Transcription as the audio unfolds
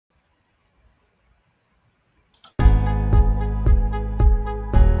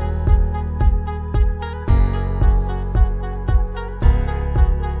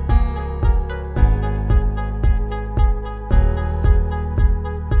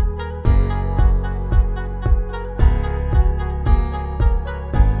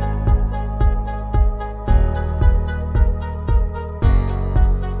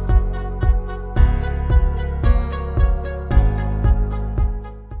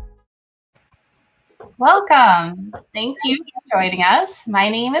Welcome. Thank you for joining us. My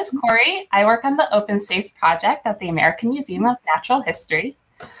name is Corey. I work on the OpenSpace project at the American Museum of Natural History.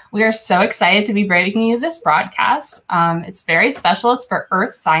 We are so excited to be bringing you this broadcast. It's very special. It's for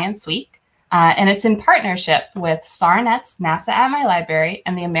Earth Science Week, and it's in partnership with StarNet's NASA at My Library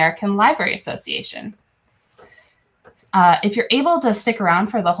and the American Library Association. If you're able to stick around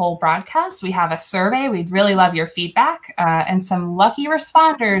for the whole broadcast, we have a survey. We'd really love your feedback, and some lucky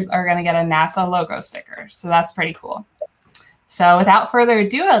responders are going to get a NASA logo sticker. So that's pretty cool. So without further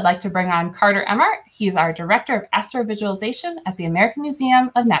ado, I'd like to bring on Carter Emmart. He's our Director of Astrovisualization at the American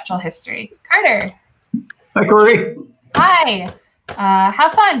Museum of Natural History. Carter. Hi, Corey. Hi.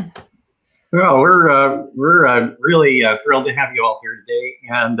 Have fun. Well, we're really thrilled to have you all here today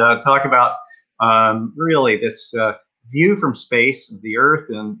and talk about really this view from space of the Earth.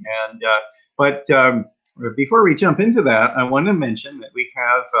 But before we jump into that, I want to mention that we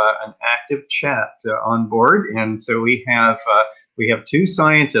have an active chat on board, and so we have two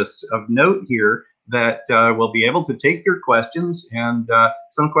scientists of note here that will be able to take your questions, and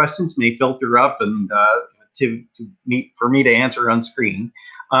some questions may filter up and for me to answer on screen.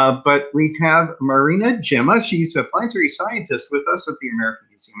 But we have Marina, Gemma. She's a planetary scientist with us at the American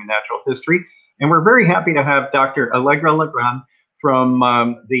Museum of Natural History, and we're very happy to have Dr. Allegra N from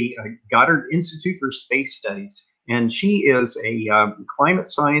the Goddard Institute for Space Studies. And she is a climate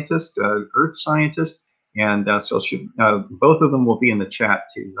scientist, earth scientist, and so both of them will be in the chat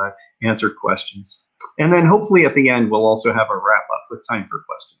to answer questions. And then hopefully at the end, we'll also have a wrap up with time for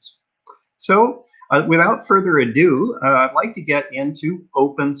questions. So without further ado, I'd like to get into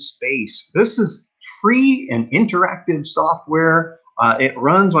OpenSpace. This is free and interactive software. It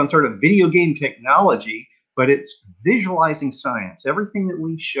runs on sort of video game technology, but it's visualizing science. Everything that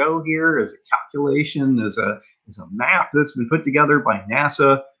we show here is a calculation, is a map that's been put together by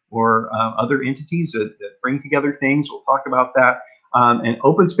NASA or other entities that bring together things. We'll talk about that. And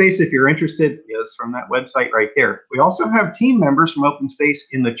OpenSpace, if you're interested, is from that website right there. We also have team members from OpenSpace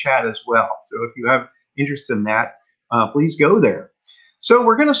in the chat as well. So if you have interest in that, please go there. So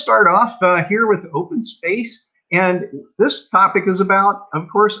we're going to start off here with OpenSpace. And this topic is about, of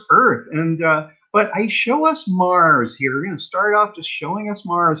course, Earth. But I show us Mars here. We're going to start off just showing us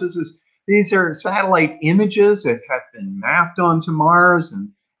Mars. These are satellite images that have been mapped onto Mars.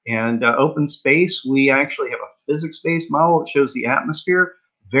 And OpenSpace, we actually have a physics-based model that shows the atmosphere,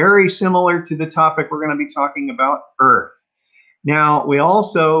 very similar to the topic we're going to be talking about, Earth. Now, we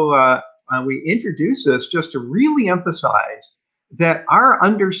also, we introduce this just to really emphasize that our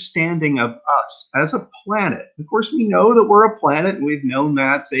understanding of us as a planet, of course, we know that we're a planet, and we've known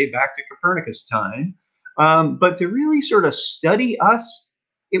that, say, back to Copernicus time, but to really sort of study us,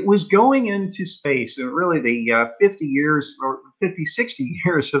 it was going into space, and really the 50 years or 50, 60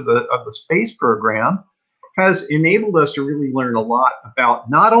 years of the space program has enabled us to really learn a lot about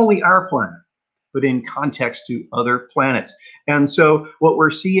not only our planet, but in context to other planets. And so what we're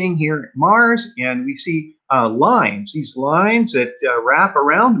seeing here at Mars, and we see lines, these lines that wrap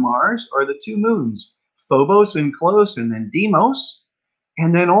around Mars are the two moons, Phobos and Close, and then Deimos.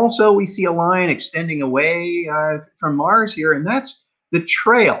 And then also we see a line extending away from Mars here, and that's the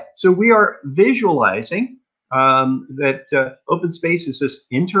trail. So we are visualizing that OpenSpace is this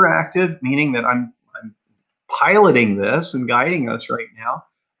interactive, meaning that I'm piloting this and guiding us right now,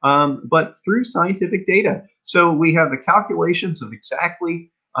 but through scientific data. So we have the calculations of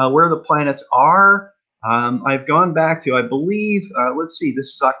exactly where the planets are. I've gone back to, I believe, let's see, this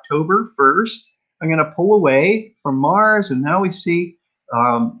is October 1st. I'm going to pull away from Mars, and now we see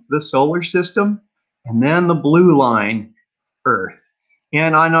the solar system, and then the blue line, Earth.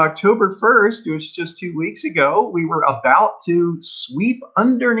 And on October 1st, it was just 2 weeks ago, we were about to sweep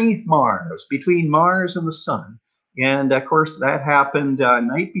underneath Mars, between Mars and the sun. And of course, that happened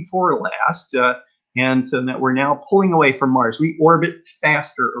night before last. And so that we're now pulling away from Mars. We orbit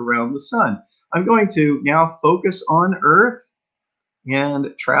faster around the sun. I'm going to now focus on Earth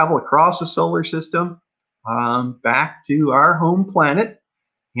and travel across the solar system back to our home planet.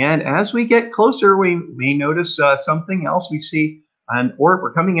 And as we get closer, we may notice something else. We see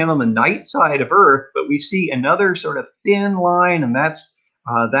we're coming in on the night side of Earth, but we see another sort of thin line, and that's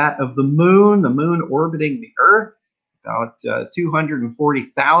that of the moon orbiting the Earth, about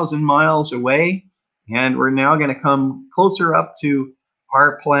 240,000 miles away. And we're now going to come closer up to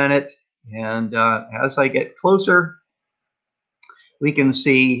our planet. And as I get closer, we can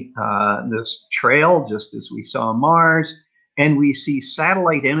see this trail, just as we saw Mars. And we see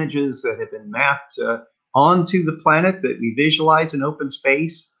satellite images that have been mapped onto the planet that we visualize in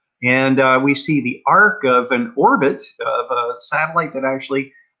OpenSpace. And we see the arc of an orbit of a satellite that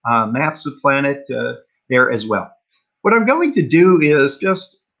actually maps the planet there as well. What I'm going to do is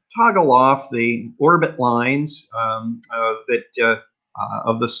just toggle off the orbit lines of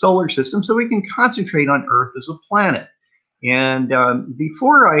the solar system so we can concentrate on Earth as a planet. And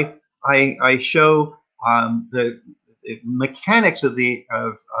before I show the mechanics of the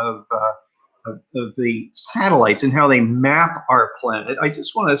satellites and how they map our planet, I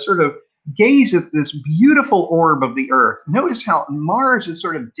just want to sort of gaze at this beautiful orb of the Earth. Notice how Mars is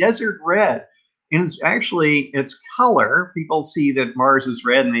sort of desert red. And it's actually its color. People see that Mars is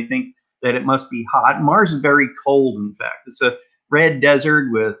red and they think that it must be hot. Mars is very cold, in fact. It's a red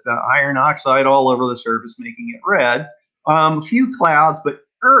desert with iron oxide all over the surface, making it red. A few clouds, but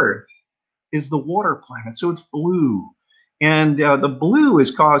Earth is the water planet, so it's blue. And the blue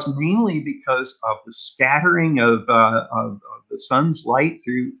is caused mainly because of the scattering of the sun's light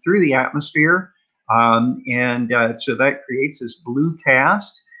through the atmosphere. So that creates this blue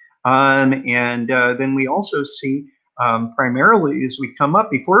cast. Then we also see, primarily as we come up,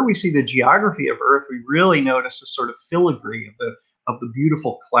 before we see the geography of Earth, we really notice a sort of filigree of the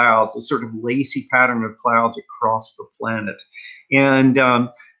beautiful clouds, a sort of lacy pattern of clouds across the planet. And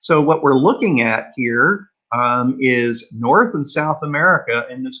so what we're looking at here is North and South America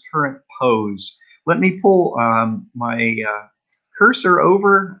in this current pose. Let me pull my cursor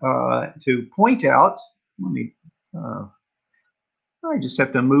over to point out. Let me. I just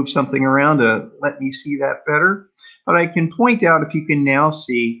have to move something around to let me see that better. But I can point out, if you can now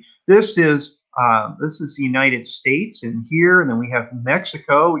see, this is the United States in here, and then we have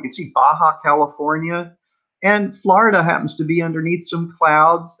Mexico. We can see Baja California, and Florida happens to be underneath some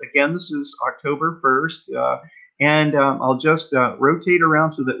clouds. Again, this is October 1st, I'll just rotate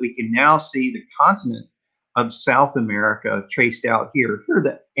around so that we can now see the continent of South America traced out here. Here are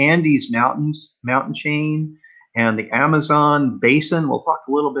the Andes mountain chain, and the Amazon basin. We'll talk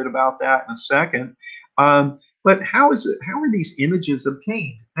a little bit about that in a second. But how are these images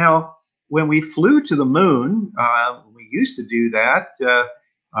obtained? Now, when we flew to the moon, we used to do that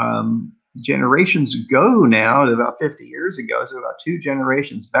generations ago now, about 50 years ago, so about 2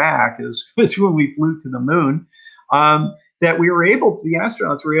 generations back is when we flew to the moon, that the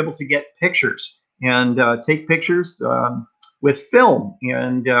astronauts were able to get pictures and take pictures with film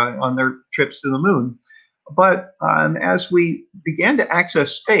and on their trips to the moon. But as we began to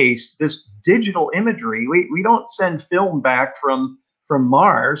access space, this digital imagery, we don't send film back from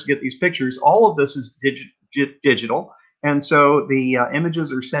Mars to get these pictures. All of this is digital. And so the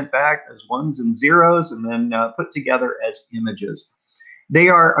images are sent back as ones and zeros and then put together as images. They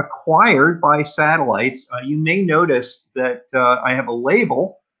are acquired by satellites. You may notice that I have a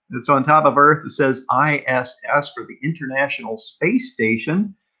label that's on top of Earth that says ISS for the International Space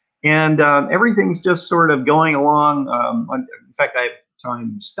Station. And everything's just sort of going along. In fact, I have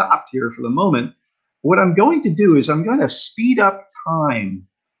time stopped here for the moment. What I'm going to do is I'm going to speed up time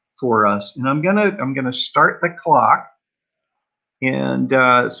for us, and I'm gonna start the clock, and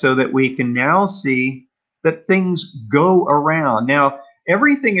so that we can now see that things go around. Now,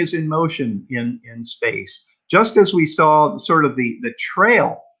 everything is in motion in space, just as we saw sort of the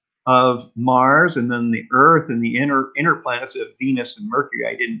trail of Mars and then the Earth and the inner planets of Venus and Mercury.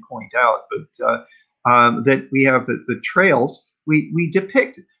 I didn't point out, but that we have the trails. We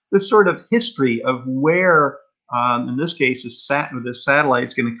depict this sort of history of where, in this case, the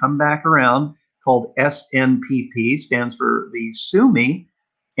satellite's going to come back around, called SNPP, stands for the Suomi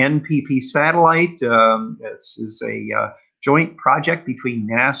NPP satellite. This is a joint project between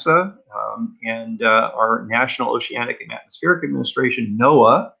NASA and our National Oceanic and Atmospheric Administration,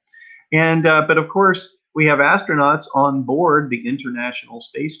 NOAA. But of course, we have astronauts on board the International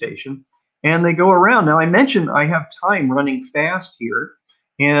Space Station, and they go around. Now, I mentioned I have time running fast here.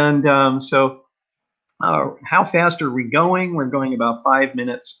 And so how fast are we going? We're going about 5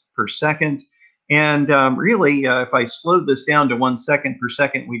 minutes per second. And really, if I slowed this down to 1 second per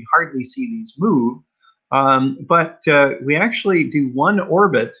second, we'd hardly see these move. But we actually do one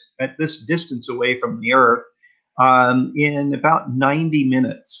orbit at this distance away from the Earth in about 90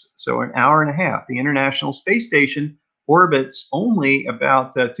 minutes, so an hour and a half. The International Space Station orbits only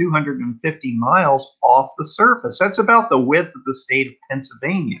about 250 miles off the surface. That's about the width of the state of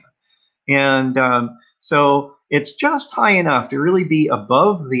Pennsylvania. And so it's just high enough to really be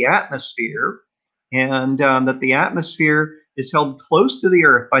above the atmosphere, and that the atmosphere is held close to the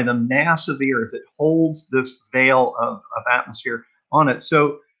Earth by the mass of the Earth. It holds this veil of atmosphere on it.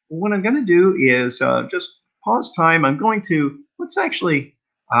 So what I'm going to do is just pause time. I'm going to, let's actually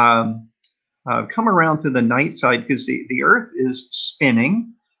come around to the night side, because the Earth is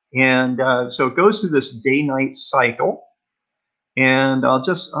spinning. And so it goes through this day-night cycle. And I'll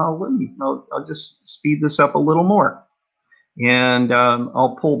just speed this up a little more. And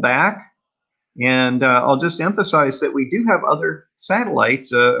I'll pull back, and I'll just emphasize that we do have other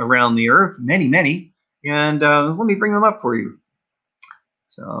satellites around the Earth, many, many. And let me bring them up for you.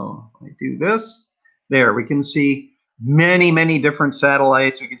 So I do this. There, we can see many, many different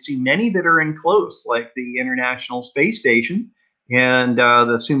satellites. We can see many that are in close, like the International Space Station and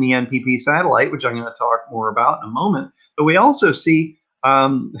the Sumi NPP satellite, which I'm going to talk more about in a moment. But we also see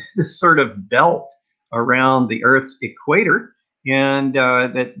this sort of belt around the Earth's equator, and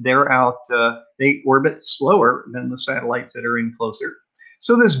that they're out, they orbit slower than the satellites that are in closer.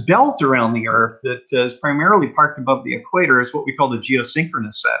 So this belt around the Earth that is primarily parked above the equator is what we call the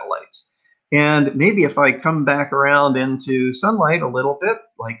geosynchronous satellites. And maybe if I come back around into sunlight a little bit,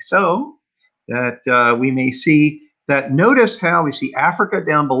 like so, that we may see that, notice how we see Africa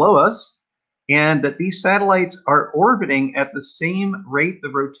down below us, and that these satellites are orbiting at the same rate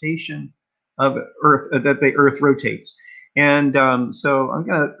of rotation of Earth, that the Earth rotates. And so I'm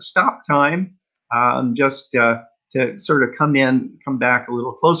going to stop time just to sort of come back a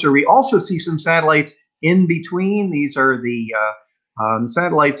little closer. We also see some satellites in between. These are the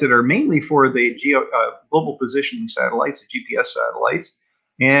satellites that are mainly for the global positioning satellites, the GPS satellites,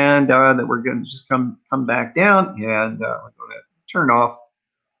 and that we're going to just come back down, and we're going to turn off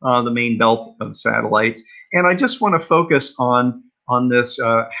the main belt of satellites. And I just want to focus on this,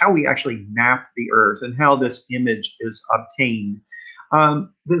 how we actually map the Earth and how this image is obtained.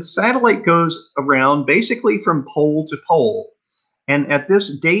 This satellite goes around basically from pole to pole. And at this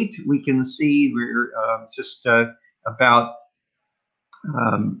date, we can see we're just about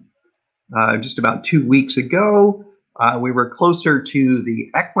 2 weeks ago, we were closer to the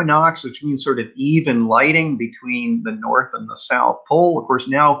equinox, which means sort of even lighting between the North and the South Pole. Of course,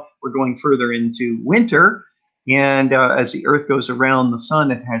 now we're going further into winter. And as the Earth goes around the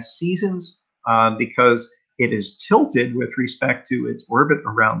sun, it has seasons because it is tilted with respect to its orbit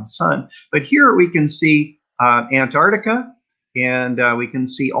around the sun. But here we can see Antarctica, and we can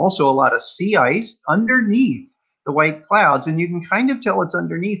see also a lot of sea ice underneath the white clouds. And you can kind of tell it's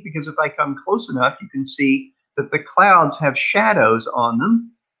underneath because if I come close enough, you can see that the clouds have shadows on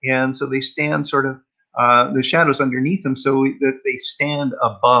them. And so they stand sort of, the shadows underneath them, so that they stand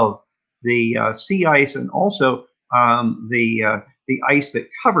above the sea ice, and also the ice that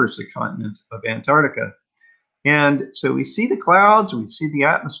covers the continent of Antarctica. And so we see the clouds, we see the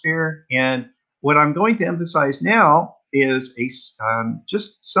atmosphere, and what I'm going to emphasize now is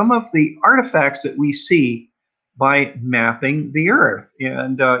just some of the artifacts that we see by mapping the Earth.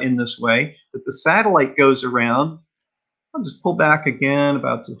 And in this way, that the satellite goes around. I'll just pull back again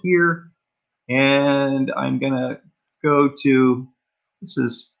about to here, and I'm going to go to, this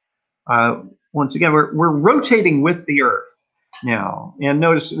is, once again, we're rotating with the Earth now. And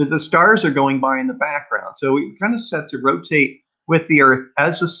notice that the stars are going by in the background. So we kind of set to rotate with the Earth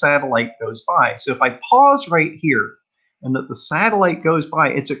as the satellite goes by. So if I pause right here and that the satellite goes by,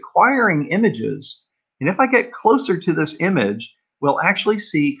 it's acquiring images. And if I get closer to this image, we'll actually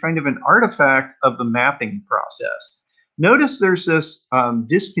see kind of an artifact of the mapping process. Notice there's this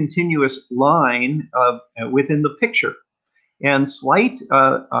discontinuous line within the picture, and slight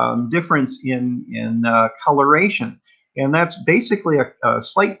difference in coloration. And that's basically a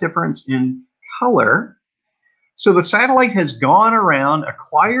slight difference in color. So the satellite has gone around,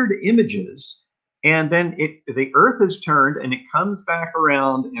 acquired images, and then the Earth is turned and it comes back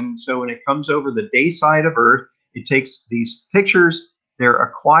around. And so when it comes over the day side of Earth, it takes these pictures, they're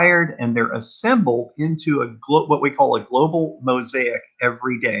acquired, and they're assembled into what we call a global mosaic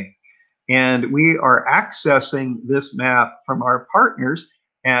every day. And we are accessing this map from our partners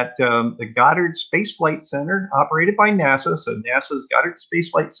at the Goddard Space Flight Center, operated by NASA. So NASA's Goddard Space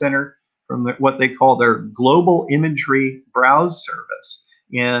Flight Center, from what they call their Global Imagery Browse Service,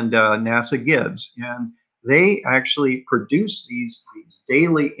 and NASA Gibbs. And they actually produce these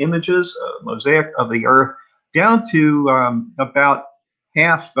daily images, mosaic of the Earth, down to about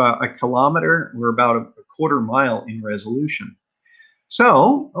half a kilometer, or about a quarter mile in resolution.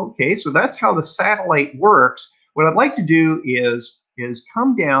 So, okay, so that's how the satellite works. What I'd like to do is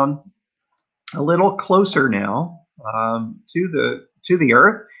come down a little closer now to the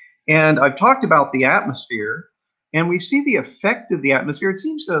Earth. And I've talked about the atmosphere, and we see the effect of the atmosphere. It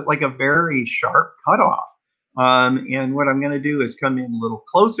seems like a very sharp cutoff. And what I'm going to do is come in a little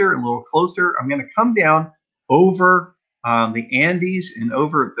closer, a little closer. I'm going to come down over the Andes and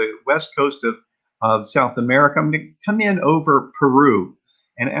over the west coast of South America. I'm going to come in over Peru.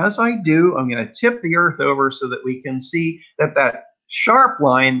 And as I do, I'm going to tip the Earth over so that we can see that sharp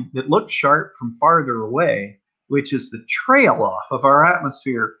line that looks sharp from farther away which is the trail off of our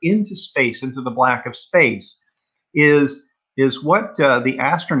atmosphere into space, into the black of space, is what the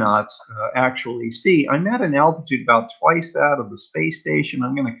astronauts actually see. I'm at an altitude about twice that of the space station.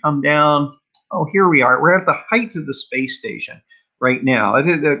 I'm going to come down. Oh, here we are. We're at the height of the space station right now.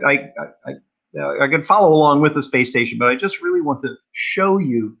 I could follow along with the space station, but I just really want to show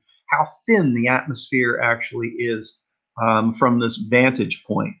you how thin the atmosphere actually is from this vantage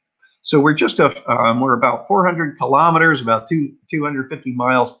point. So we're just we're about 400 kilometers, about 250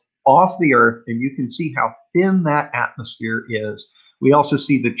 miles off the Earth, and you can see how thin that atmosphere is. We also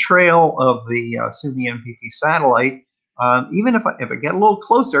see the trail of the SUMI MPP satellite. Even if I get a little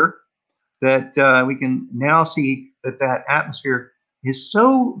closer, that we can now see that that atmosphere is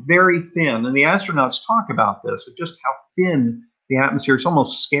so very thin, and the astronauts talk about this, of just how thin the atmosphere is,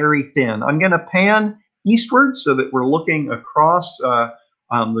 almost scary thin. I'm going to pan eastward so that we're looking across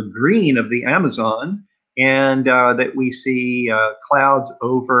the green of the Amazon, and that we see clouds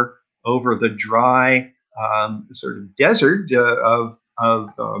over the dry sort of desert of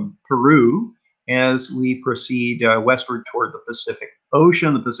Peru as we proceed westward toward the Pacific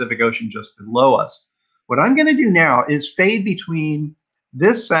Ocean just below us. What I'm going to do now is fade between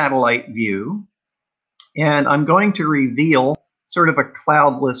this satellite view, and I'm going to reveal sort of a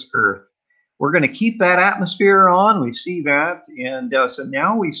cloudless Earth. We're going to keep that atmosphere on. We see that, and so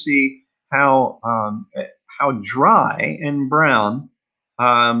now we see how dry and brown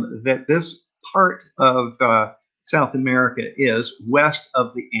that this part of South America is west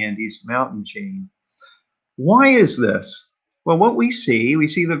of the Andes mountain chain. Why is this? Well, what we see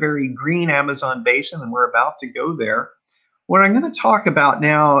the very green Amazon basin, and we're about to go there. What I'm going to talk about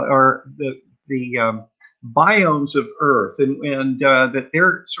now are the biomes of Earth, and that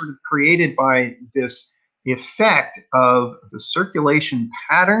they're sort of created by this effect of the circulation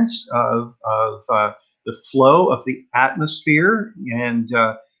patterns of the flow of the atmosphere,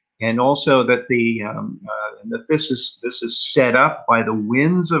 and also that that this is set up by the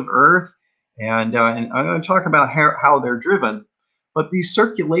winds of Earth, and I'm going to talk about how they're driven. But these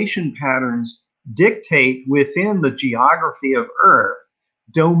circulation patterns dictate within the geography of Earth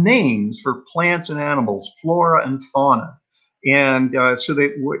domains for plants and animals, flora and fauna. And so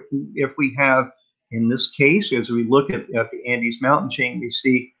that if we have, in this case, as we look at the Andes mountain chain, we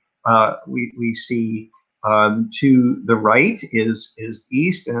see to the right is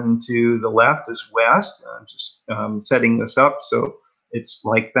east, and to the left is west. I'm just setting this up so it's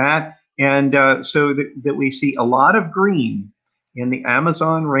like that. And so that we see a lot of green in the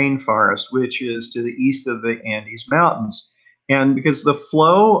Amazon rainforest, which is to the east of the Andes Mountains. And because the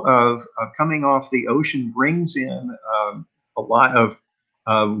flow of coming off the ocean brings in a lot of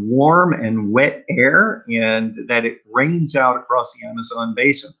warm and wet air, and that it rains out across the Amazon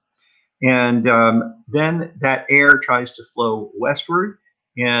basin. And then that air tries to flow westward.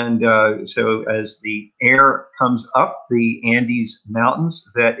 And so as the air comes up the Andes Mountains,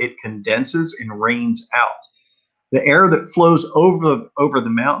 that it condenses and rains out. The air that flows over the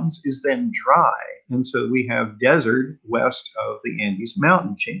mountains is then dry. And so we have desert west of the Andes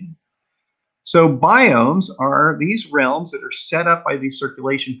mountain chain. So biomes are these realms that are set up by these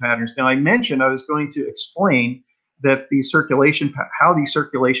circulation patterns. Now, I mentioned I was going to explain that how these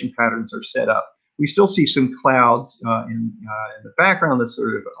circulation patterns are set up. We still see some clouds in the background. That's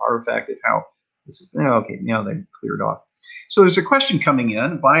sort of an artifact of how this is. Okay, now they've cleared off. So there's a question coming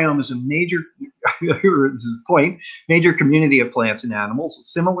in. Biome is a major, this is the point, major community of plants and animals with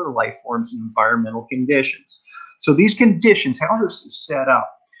similar life forms and environmental conditions. So these conditions, how this is set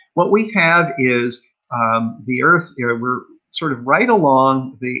up, what we have is the Earth, we're sort of right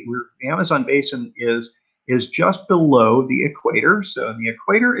along the Amazon basin is just below the equator. So the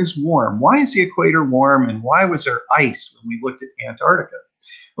equator is warm. Why is the equator warm, and why was there ice when we looked at Antarctica?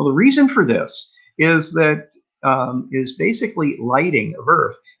 Well, the reason for this is that is basically lighting of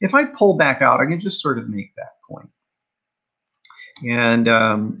Earth. If I pull back out, I can just sort of make that point.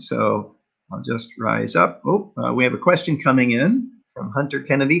 And so I'll just rise up. Oh, we have a question coming in from Hunter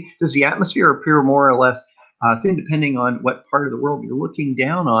Kennedy. Does the atmosphere appear more or less thin depending on what part of the world you're looking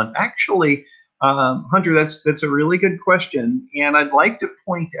down on? Actually, Hunter, that's a really good question. And I'd like to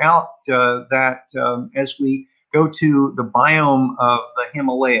point out that as we go to the biome of the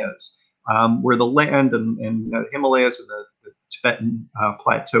Himalayas, where the land and the Himalayas and the Tibetan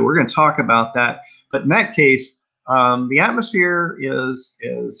plateau, we're going to talk about that. But in that case, the atmosphere is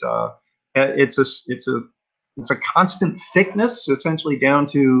it's a constant thickness, essentially down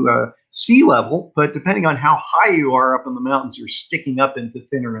to sea level. But depending on how high you are up in the mountains, you're sticking up into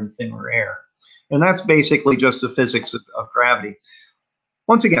thinner and thinner air. And that's basically just the physics of gravity.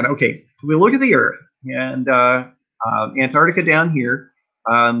 Once again, okay, we look at the Earth. and Antarctica down here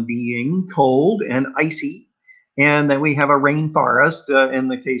being cold and icy. And then we have a rainforest in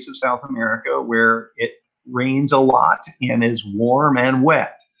the case of South America where it rains a lot and is warm and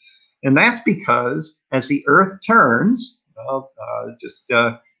wet. And that's because as the Earth turns,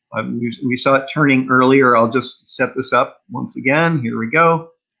 we saw it turning earlier. I'll just set this up once again. Here we go.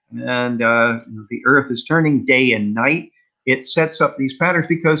 And the Earth is turning day and night. It sets up these patterns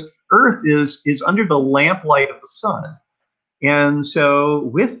because Earth is under the lamplight of the sun. And so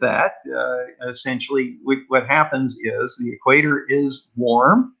with that, essentially what happens is the equator is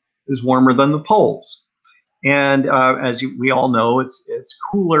warmer than the poles. And we all know, it's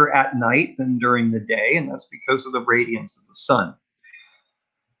cooler at night than during the day, and that's because of the radiance of the sun.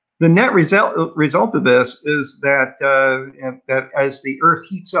 The net result of this is that, that as the Earth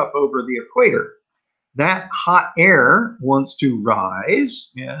heats up over the equator, that hot air wants to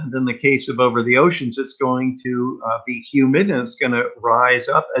rise, and in the case of over the oceans, it's going to be humid, and it's going to rise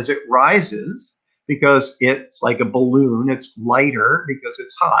up. As it rises, because it's like a balloon, it's lighter because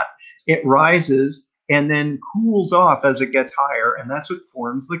it's hot, it rises and then cools off as it gets higher, and that's what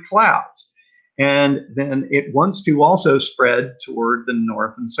forms the clouds. And then it wants to also spread toward the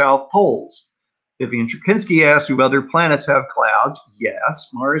North and South poles. Vivian Trukinski asked, do other planets have clouds? Yes,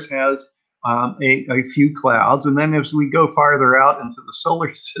 Mars has a few clouds. And then as we go farther out into the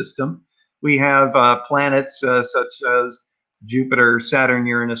solar system, we have planets such as Jupiter, Saturn,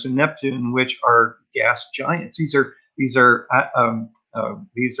 Uranus, and Neptune, which are gas giants. These are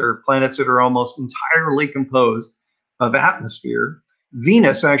planets that are almost entirely composed of atmosphere.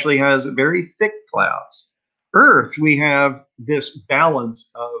 Venus actually has very thick clouds. Earth, we have this balance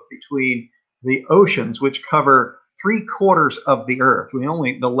between the oceans, which cover 3/4 of the Earth.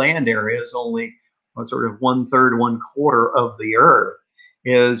 The land area is only sort of 1/3, 1/4 of the Earth.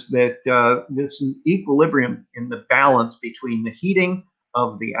 Is that this equilibrium in the balance between the heating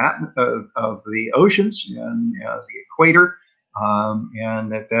of the oceans and the equator,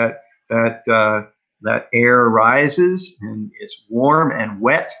 and that air rises and it's warm and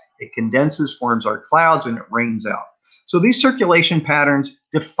wet. It condenses, forms our clouds, and it rains out. So these circulation patterns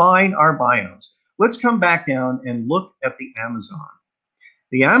define our biomes. Let's come back down and look at the Amazon.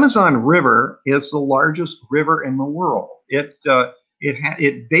 The Amazon River is the largest river in the world. It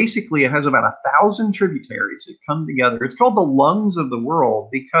basically has about 1,000 tributaries that come together. It's called the lungs of the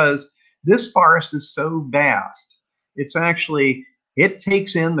world because this forest is so vast. It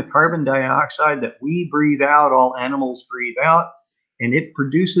takes in the carbon dioxide that we breathe out, all animals breathe out, and it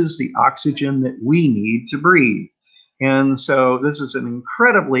produces the oxygen that we need to breathe. And so this is an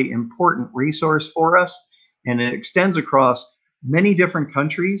incredibly important resource for us, and it extends across many different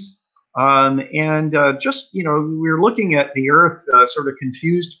countries. We're looking at the Earth sort of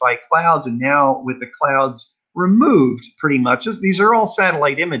confused by clouds, and now with the clouds removed pretty much. These are all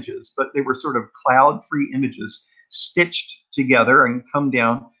satellite images, but they were sort of cloud-free images stitched together and come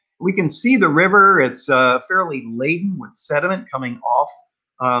down. We can see the river. It's fairly laden with sediment coming off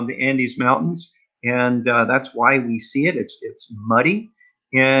the Andes Mountains, and that's why we see it. It's muddy,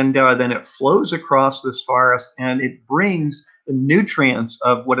 and then it flows across this forest, and it brings the nutrients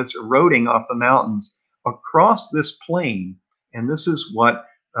of what it's eroding off the mountains across this plain. And this is what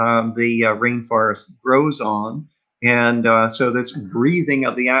the rainforest grows on. And so this breathing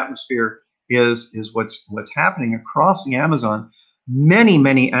of the atmosphere is what's happening across the Amazon. Many,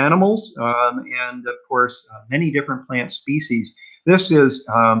 many animals, and of course, many different plant species. This is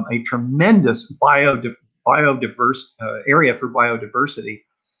a tremendous biodiverse area for biodiversity.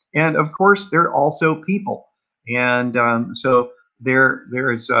 And of course, there are also people. And so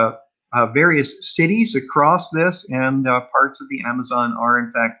there's various cities across this, and parts of the Amazon are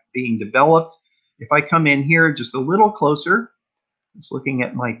in fact being developed. If I come in here just a little closer, just looking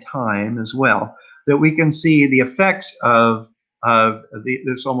at my time as well, that we can see the effects of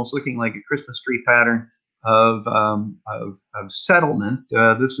this almost looking like a Christmas tree pattern of settlement.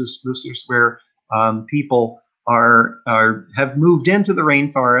 This is where people have moved into the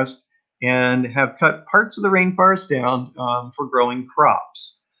rainforest and have cut parts of the rainforest down for growing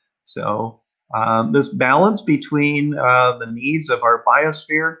crops. So this balance between the needs of our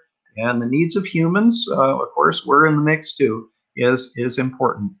biosphere and the needs of humans, of course, we're in the mix too, is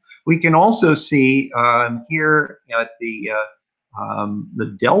important. We can also see here at the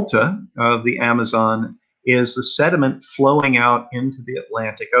delta of the Amazon is the sediment flowing out into the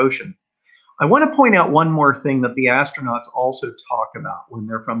Atlantic Ocean. I want to point out one more thing that the astronauts also talk about when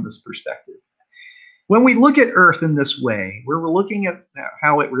they're from this perspective. When we look at Earth in this way, where we're looking at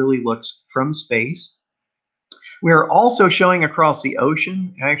how it really looks from space, We're also showing across the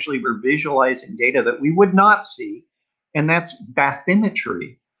ocean. Actually, we're visualizing data that we would not see, and that's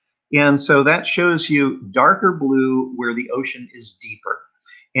bathymetry. And so that shows you darker blue where the ocean is deeper,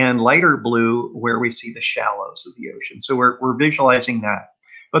 and lighter blue where we see the shallows of the ocean. So we're visualizing that.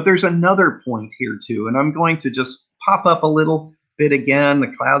 But there's another point here too, and I'm going to just pop up a little bit again.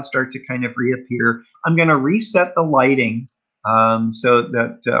 The clouds start to kind of reappear. I'm going to reset the lighting so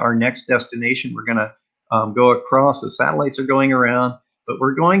that our next destination, we're going to go across. The satellites are going around, but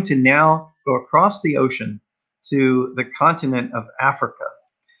we're going to now go across the ocean to the continent of Africa.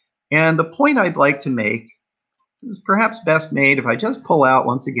 And the point I'd like to make is perhaps best made if I just pull out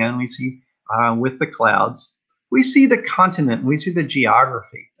once again. We see with the clouds, we see the continent, we see the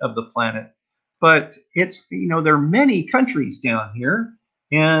geography of the planet. But it's, you know, there are many countries down here,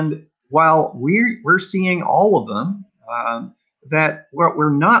 and while we're seeing all of them, that what we're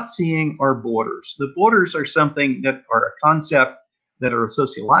not seeing are borders. The borders are something that are a concept, that are a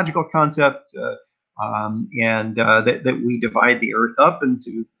sociological concept, that we divide the Earth up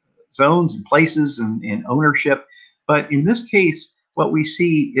into zones and places and ownership. But in this case, what we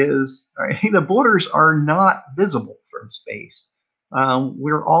see is the borders are not visible from space.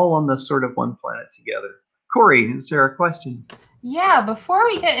 We're all on this sort of one planet together. Corey, is there a question? Yeah, before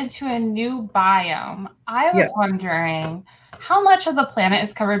we get into a new biome, I was wondering how much of the planet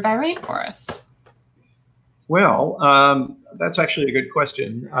is covered by rainforest? Well, that's actually a good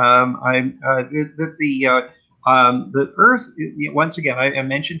question. The Earth, once again, I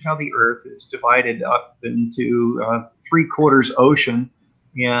mentioned how the Earth is divided up into 3/4 ocean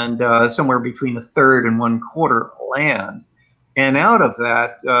and somewhere between 1/3 and 1/4 land. And out of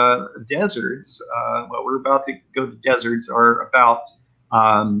that, deserts, well, we're about to go to deserts, are about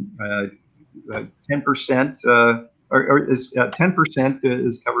 10%, or is 10%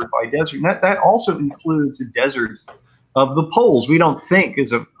 is covered by desert. And that also includes the deserts of the poles. We don't think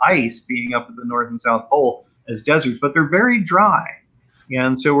as of ice being up at the North and South Pole as deserts, but they're very dry.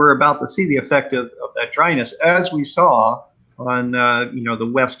 And so we're about to see the effect of that dryness, as we saw on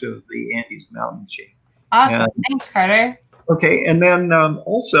the west of the Andes mountain chain. Awesome. Thanks, Carter. Okay, and then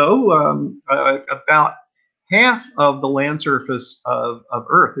also about half of the land surface of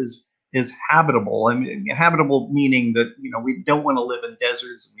Earth is habitable. I mean, habitable meaning that we don't want to live in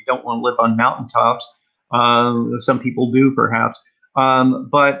deserts, and we don't want to live on mountaintops. Some people do, perhaps, so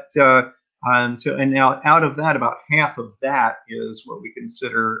now out of that, about half of that is what we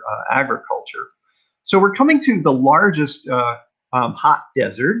consider agriculture. So we're coming to the largest hot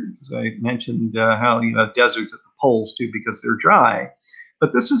desert, as I mentioned how you have deserts at the poles too because they're dry.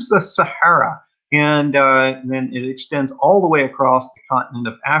 But this is the Sahara, and then it extends all the way across the continent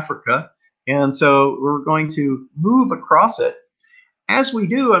of Africa. And so we're going to move across it. As we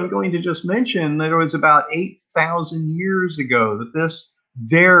do, I'm going to just mention that it was about 8,000 years ago that this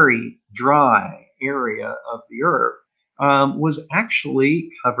very dry area of the Earth was actually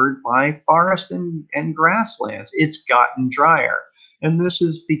covered by forest and grasslands. It's gotten drier. And this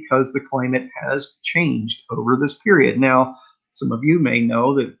is because the climate has changed over this period. Now, some of you may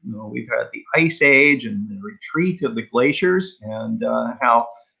know that we've had the Ice Age and the retreat of the glaciers, and how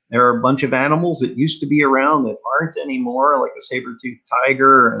there are a bunch of animals that used to be around that aren't anymore, like the saber-toothed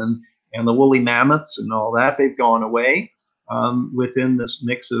tiger and the woolly mammoths and all that. They've gone away within this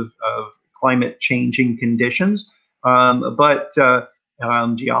mix of climate changing conditions.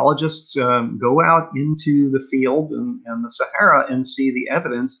 Geologists go out into the field and the Sahara and see the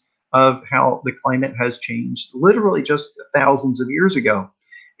evidence of how the climate has changed literally just thousands of years ago.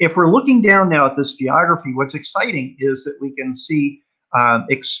 If we're looking down now at this geography, what's exciting is that we can see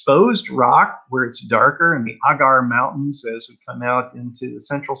exposed rock where it's darker in the Agar Mountains as we come out into the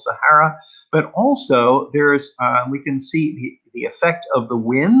central Sahara, but also there's we can see the effect of the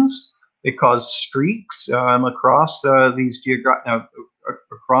winds that cause streaks across these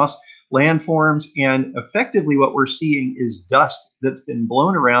across landforms, and effectively what we're seeing is dust that's been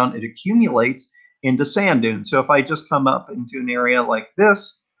blown around. It accumulates into sand dunes. So if I just come up into an area like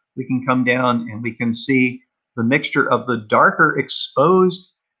this, we can come down and we can see the mixture of the darker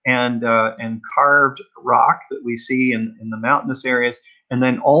exposed and carved rock that we see in the mountainous areas, and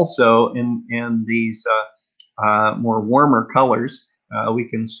then also in these more warmer colors, we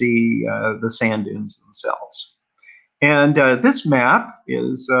can see the sand dunes themselves. And this map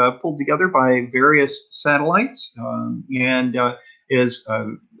is pulled together by various satellites and is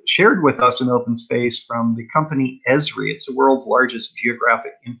shared with us in OpenSpace from the company Esri. It's the world's largest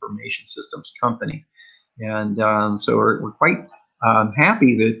geographic information systems company. And so we're quite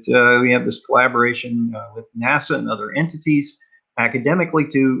happy that we have this collaboration with NASA and other entities academically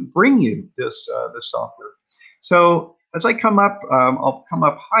to bring you this software. So as I come up, I'll come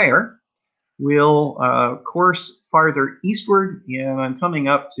up higher. We'll course farther eastward, and I'm coming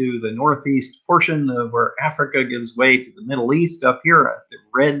up to the northeast portion of where Africa gives way to the Middle East up here at the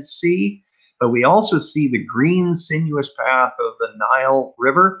Red Sea. But we also see the green sinuous path of the Nile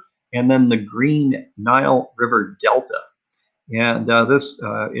River and then the green Nile River Delta. And this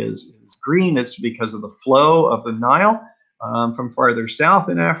is green. It's because of the flow of the Nile from farther south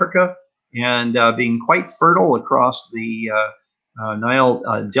in Africa and being quite fertile across the Nile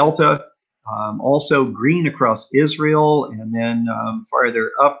Delta. Also green across Israel, and then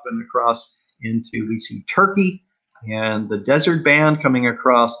farther up and across into, we see Turkey and the desert band coming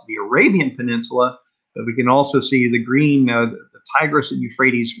across the Arabian Peninsula. But we can also see the green, the Tigris and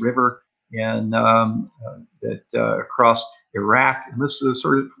Euphrates River, and across Iraq. And this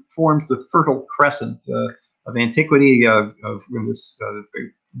sort of forms the Fertile Crescent of antiquity of this,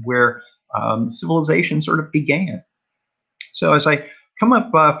 where civilization sort of began. So as I come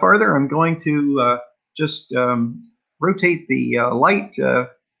up farther, I'm going to just rotate the light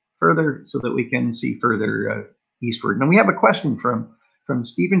further so that we can see further eastward. And we have a question from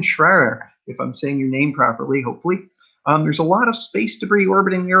Stephen Schreier, if I'm saying your name properly, hopefully. There's a lot of space debris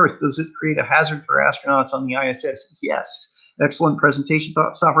orbiting the Earth. Does it create a hazard for astronauts on the ISS? Yes. Excellent presentation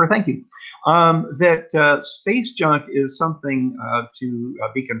software. Thank you. That space junk is something to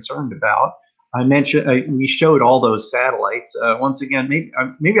be concerned about. I mentioned we showed all those satellites. Once again,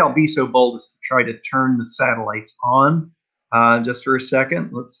 maybe I'll be so bold as to try to turn the satellites on just for a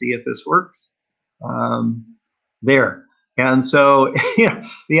second. Let's see if this works. There. And so, you know,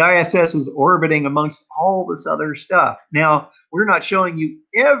 the ISS is orbiting amongst all this other stuff. Now, we're not showing you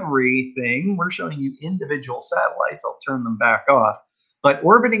everything. We're showing you individual satellites. I'll turn them back off. But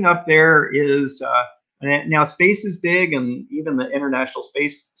orbiting up there is, now space is big, and even the International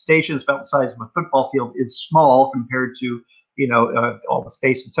Space Station is about the size of a football field, is small compared to, you know, all the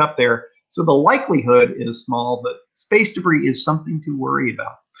space that's up there. So the likelihood is small, but space debris is something to worry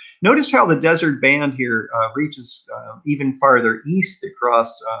about. Notice how the desert band here reaches even farther east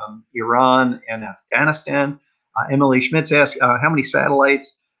across Iran and Afghanistan. Emily Schmitz asked, how many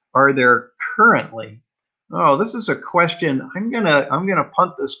satellites are there currently? Oh, this is a question. I'm gonna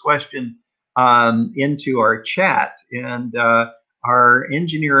punt this question into our chat, and our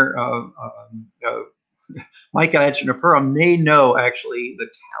engineer Micah Etchenapura may know actually the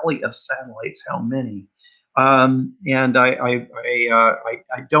tally of satellites, how many. And I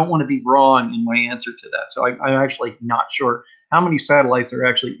don't want to be wrong in my answer to that. So I'm actually not sure how many satellites are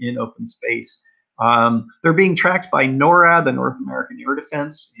actually in open space. They're being tracked by NORAD, the North American Air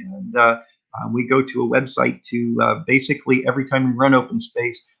Defense, and we go to a website to basically every time we run open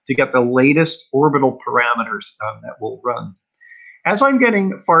space to get the latest orbital parameters that we'll run. As I'm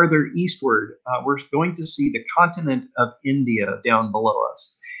getting farther eastward, we're going to see the continent of India down below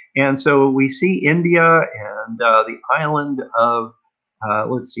us. And so we see India and the island of,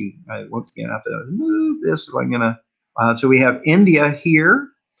 let's see, once again, I have to move this. So I'm gonna, so we have India here,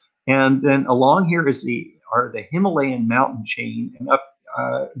 and then along here is the Himalayan mountain chain, and up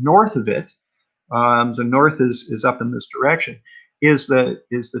north of it, so north is up in this direction, is the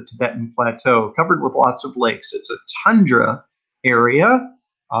Tibetan Plateau, covered with lots of lakes. It's a tundra area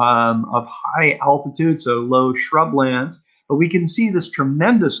of high altitude, so low shrublands. But we can see this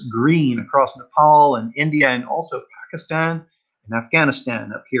tremendous green across Nepal and India and also Pakistan and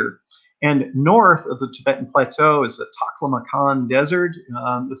Afghanistan up here. And north of the Tibetan Plateau is the Taklamakan Desert.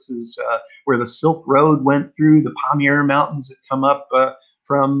 This is where the Silk Road went through, the Pamir Mountains that come up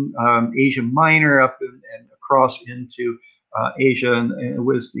from Asia Minor up and across into Asia, and it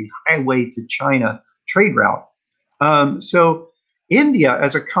was the highway to China trade route. So India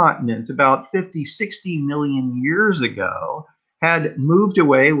as a continent about 50, 60 million years ago had moved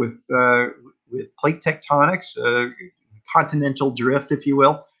away with plate tectonics, continental drift, if you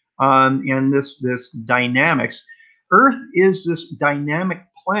will, and this dynamics. Earth is this dynamic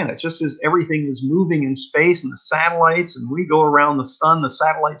planet, just as everything is moving in space and the satellites, and we go around the sun, the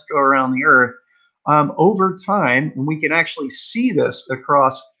satellites go around the Earth. Over time, and we can actually see this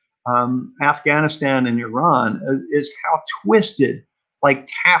across Afghanistan and Iran, is how twisted, like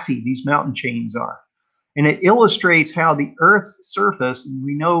taffy, these mountain chains are. And it illustrates how the Earth's surface, and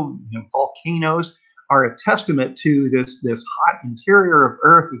we know, volcanoes are a testament to this hot interior of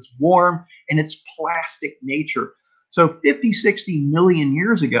Earth. It's warm and its plastic nature. So 50, 60 million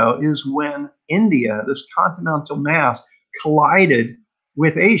years ago is when India, this continental mass, collided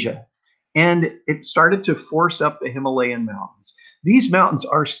with Asia. And it started to force up the Himalayan mountains. These mountains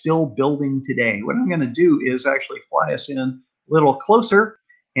are still building today. What I'm going to do is actually fly us in a little closer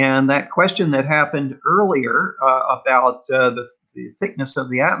And that question that happened earlier about the thickness of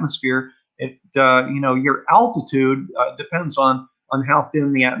the atmosphere, your altitude depends on how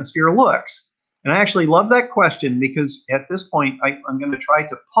thin the atmosphere looks. And I actually love that question because at this point, I'm going to try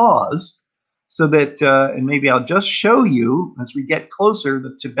to pause so that, and maybe I'll just show you as we get closer,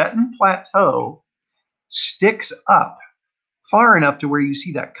 the Tibetan Plateau sticks up far enough to where you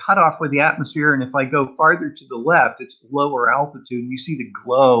see that cutoff with the atmosphere. And if I go farther to the left, it's lower altitude, and you see the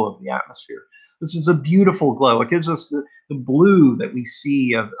glow of the atmosphere. This is a beautiful glow. It gives us the blue that we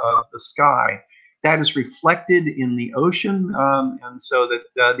see of the sky. That is reflected in the ocean, and so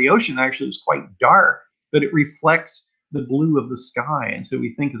that the ocean actually is quite dark, but it reflects the blue of the sky, and so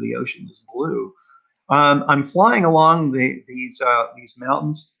we think of the ocean as blue. I'm flying along these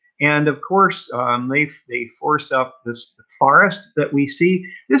mountains, and of course, they force up this forest that we see.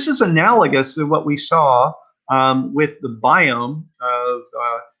 This is analogous to what we saw with the biome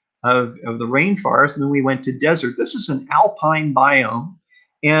of the rainforest, and then we went to desert. This is an alpine biome,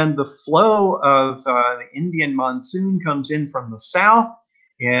 and the flow of the Indian monsoon comes in from the south,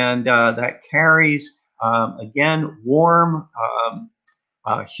 and that carries, again, warm,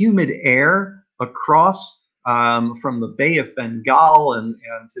 humid air across from the Bay of Bengal and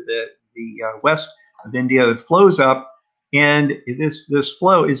to the west of India. It flows up, and this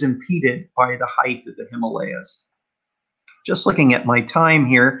flow is impeded by the height of the Himalayas. Just looking at my time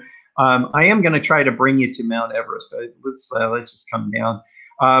here, I am going to try to bring you to Mount Everest. Let's just come down.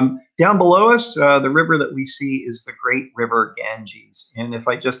 Down below us, the river that we see is the great river Ganges. And if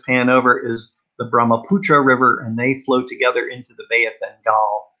I just pan over, is the Brahmaputra River, and they flow together into the Bay of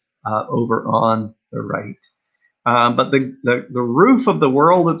Bengal over on the right. But the roof of the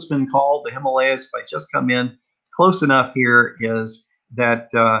world, it's been called, the Himalayas, if I just come in close enough here, is that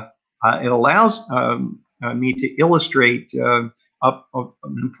it allows me to illustrate an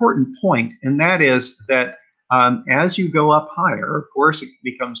important point, and that is that as you go up higher, of course, it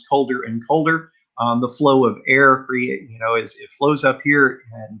becomes colder and colder. The flow of air, it flows up here,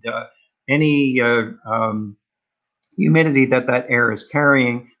 and any humidity that air is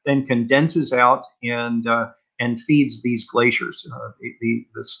carrying then condenses out and feeds these glaciers,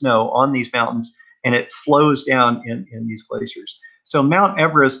 the snow on these mountains, and it flows down in these glaciers. So Mount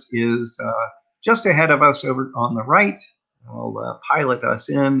Everest is just ahead of us over on the right. I'll pilot us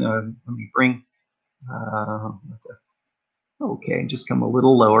in. Let me bring, okay, just come a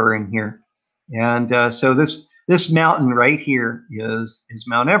little lower in here. And so this mountain right here is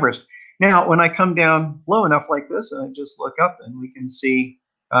Mount Everest. Now, when I come down low enough like this, I just look up and we can see,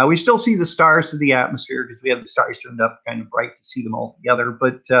 we still see the stars through the atmosphere because we have the stars turned up kind of bright to see them all together.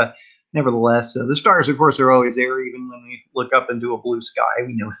 But nevertheless, the stars, of course, are always there. Even when we look up into a blue sky,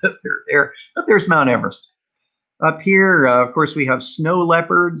 we know that they're there. But there's Mount Everest. Up here, of course, we have snow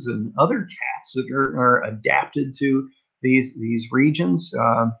leopards and other cats that are adapted to these regions.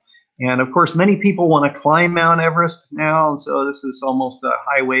 And of course, many people want to climb Mount Everest now, so this is almost a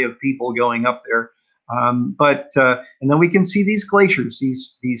highway of people going up there. And then we can see these glaciers,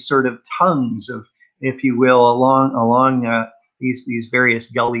 these sort of tongues of, if you will, along these various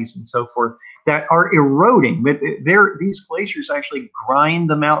gullies and so forth that are eroding. But these glaciers actually grind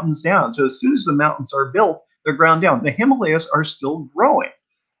the mountains down. So as soon as the mountains are built, they're ground down. The Himalayas are still growing,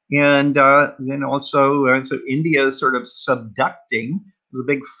 and so India is sort of subducting. There's a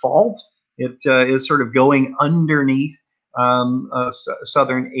big fault. It is sort of going underneath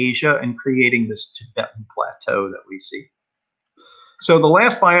southern Asia and creating this Tibetan plateau that we see. So the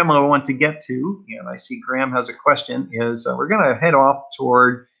last biome I want to get to, and I see Graham has a question, is we're going to head off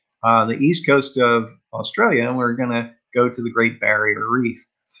toward the east coast of Australia, and we're going to go to the Great Barrier Reef.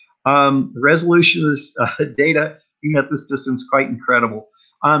 The resolution of this data, even at this distance, quite incredible.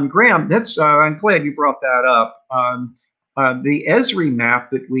 Graham, I'm glad you brought that up. The Esri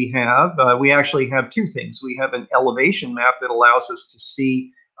map that we have, we actually have two things. We have an elevation map that allows us to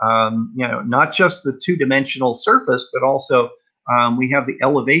see, not just the two-dimensional surface, but also we have the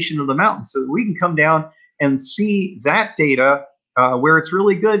elevation of the mountain, so that we can come down and see that data where it's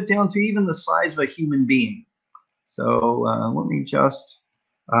really good, down to even the size of a human being. So let me just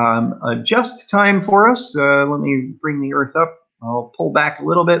adjust time for us. Let me bring the Earth up. I'll pull back a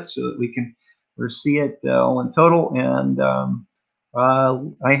little bit so that we can see it all in total. And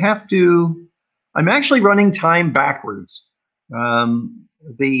I'm actually running time backwards.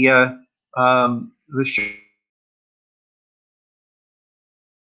 The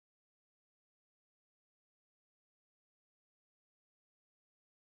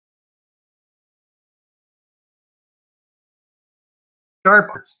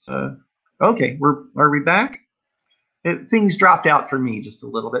sharp. Okay, are we back? things dropped out for me just a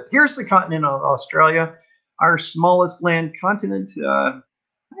little bit. Here's the continent of Australia, our smallest land continent.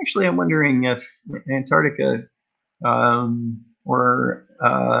 Actually, I'm wondering if Antarctica or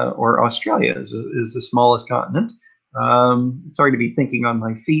Australia is the smallest continent. Sorry to be thinking on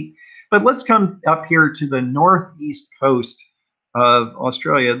my feet, but let's come up here to the northeast coast of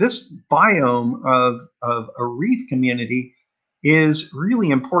Australia. This biome of a reef community is really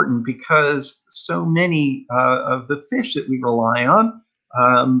important because so many of the fish that we rely on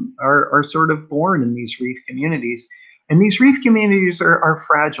are sort of born in these reef communities. And these reef communities are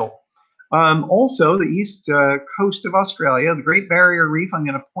fragile. Also, the east coast of Australia, the Great Barrier Reef, I'm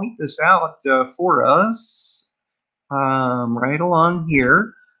going to point this out for us right along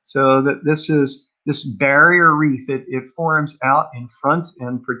here. So that this barrier reef, it forms out in front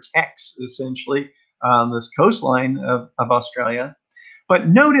and protects essentially this coastline of Australia. But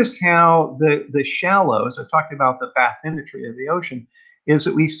notice how the shallows, I talked about the bathymetry of the ocean, is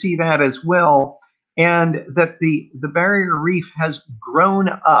that we see that as well, and that the barrier reef has grown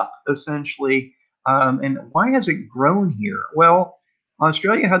up essentially. And why has it grown here? Well,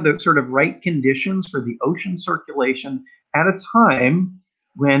 Australia had the sort of right conditions for the ocean circulation at a time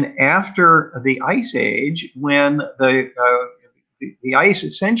when, after the Ice Age, when the ice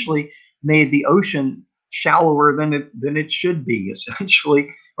essentially made the ocean shallower than it should be,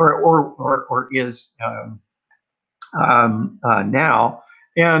 essentially, or is now,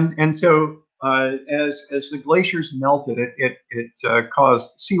 and so as the glaciers melted, it caused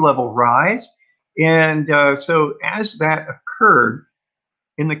sea level rise, and so as that occurred,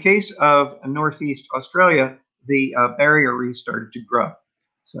 in the case of Northeast Australia, the barrier reef started to grow.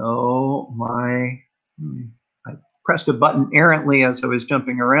 So I pressed a button errantly as I was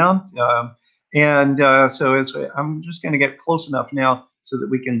jumping around. So I'm just going to get close enough now so that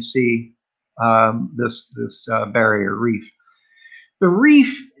we can see this barrier reef. The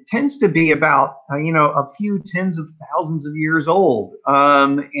reef tends to be about a few tens of thousands of years old,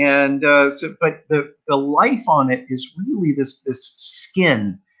 but the life on it is really this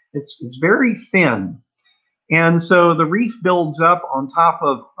skin. It's very thin, and so the reef builds up on top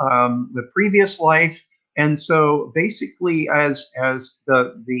of the previous life, and so basically as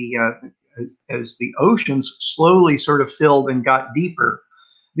the oceans slowly sort of filled and got deeper,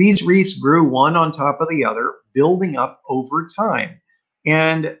 these reefs grew one on top of the other, building up over time.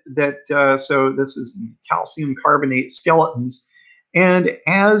 And so this is calcium carbonate skeletons. And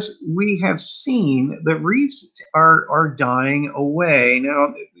as we have seen, the reefs are dying away.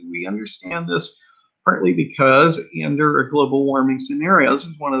 Now, we understand this partly because under a global warming scenario, this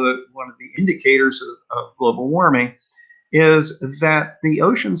is one of the indicators of global warming, is that the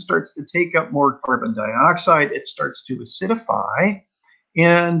ocean starts to take up more carbon dioxide, it starts to acidify,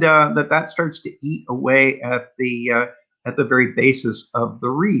 and that starts to eat away at the very basis of the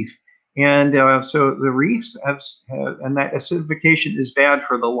reef. And so the reefs and that acidification is bad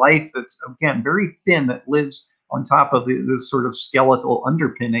for the life that's, again, very thin, that lives on top of this sort of skeletal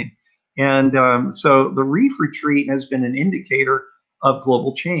underpinning. And so the reef retreat has been an indicator of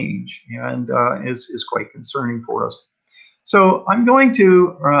global change, and is quite concerning for us. So I'm going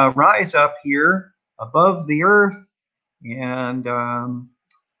to rise up here above the Earth and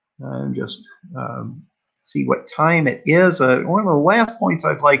just see what time it is. One of the last points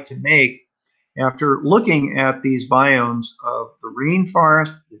I'd like to make, after looking at these biomes of the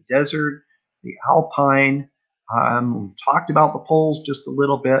rainforest, the desert, the alpine, we talked about the poles just a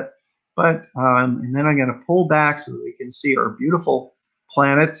little bit, but and then I'm going to pull back so that we can see our beautiful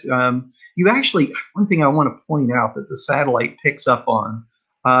planet. You actually, one thing I want to point out that the satellite picks up on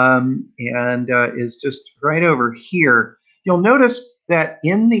is just right over here. You'll notice that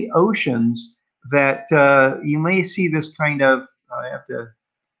in the oceans that you may see this kind of,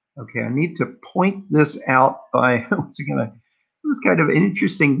 I need to point this out by, this kind of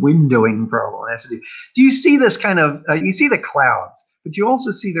interesting windowing problem I have to do. Do you see this kind of, you see the clouds, but you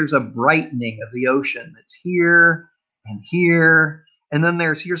also see there's a brightening of the ocean that's here and here. And then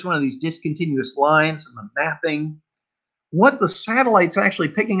here's one of these discontinuous lines from the mapping. What the satellite's actually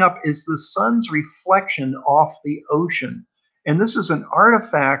picking up is the sun's reflection off the ocean. And this is an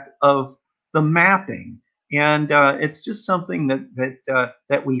artifact of the mapping. And it's just something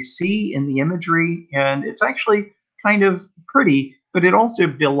that we see in the imagery. And it's actually kind of pretty, but it also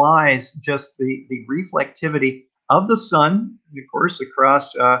belies just the reflectivity of the sun, of course,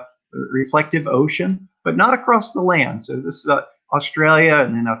 across the reflective ocean, but not across the land. So this is Australia,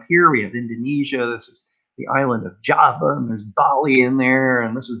 and then up here we have Indonesia. This is the island of Java, and there's Bali in there,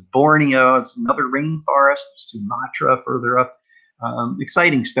 and this is Borneo. It's another rainforest, Sumatra further up.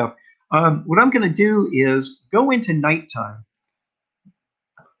 Exciting stuff. What I'm going to do is go into nighttime.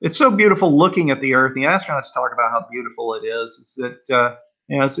 It's so beautiful looking at the Earth. The astronauts talk about how beautiful it is. It's that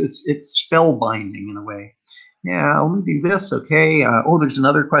you know, it's spellbinding in a way. Yeah, let me do this. Okay. Oh, there's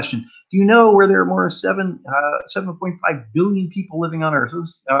another question. Do you know where there are more 7.5 billion people living on Earth?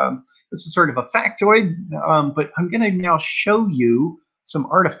 This is sort of a factoid, but I'm going to now show you some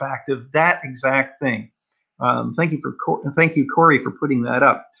artifact of that exact thing. Thank you, Corey, for putting that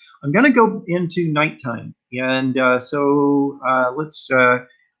up. I'm going to go into nighttime, and let's do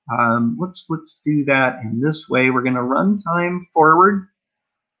that in this way. We're going to run time forward,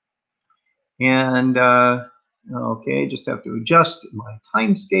 and okay, just have to adjust my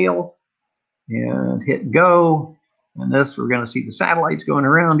time scale and hit go. And this, we're going to see the satellites going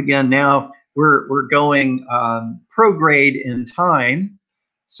around again. Now we're going prograde in time.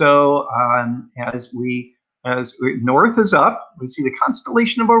 So as north is up, we see the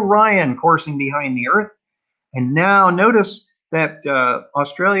constellation of Orion coursing behind the Earth. And now notice that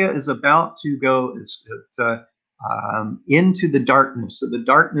Australia is about to go into the darkness. So the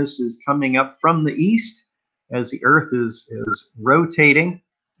darkness is coming up from the east as the Earth is rotating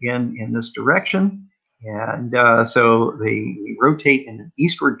in this direction. And so we rotate in an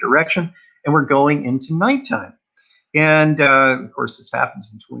eastward direction, and we're going into nighttime. And of course, this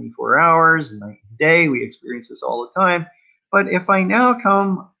happens in 24 hours, night and day. We experience this all the time. But if I now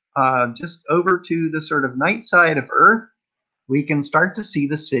come just over to the sort of night side of Earth, we can start to see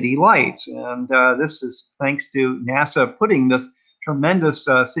the city lights. And this is thanks to NASA putting this tremendous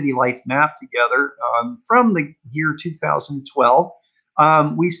city lights map together from the year 2012.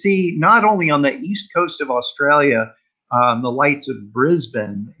 We see not only on the east coast of Australia the lights of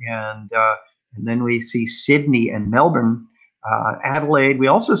Brisbane, and then we see Sydney and Melbourne, Adelaide. We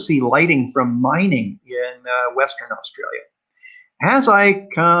also see lighting from mining in Western Australia. As I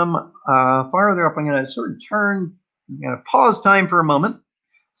come farther up, I'm going to sort of turn, I'm going to pause time for a moment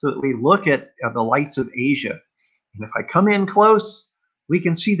so that we look at the lights of Asia. And if I come in close, we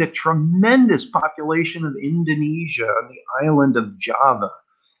can see the tremendous population of Indonesia on the island of Java.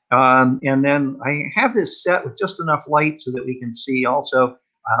 And then I have this set with just enough light so that we can see also,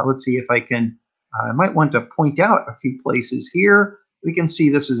 let's see if I can, I might want to point out a few places here. We can see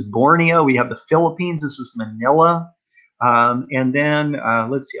this is Borneo. We have the Philippines. This is Manila. And then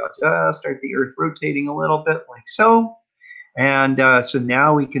let's see, I'll just start the Earth rotating a little bit like so. And so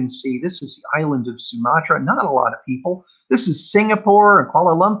now we can see this is the island of Sumatra. Not a lot of people. This is Singapore and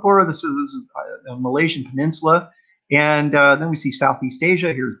Kuala Lumpur. This is the Malaysian Peninsula. And then we see Southeast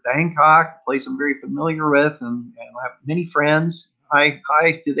Asia. Here's Bangkok, a place I'm very familiar with, and I have many friends. Hi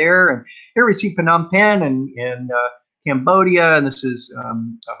to there. And here we see Phnom Penh in Cambodia, and this is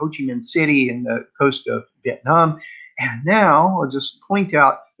Ho Chi Minh City in the coast of Vietnam. And now I'll just point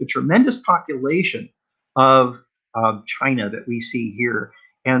out the tremendous population of China that we see here.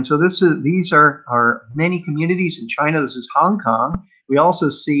 And so these are many communities in China. This is Hong Kong. We also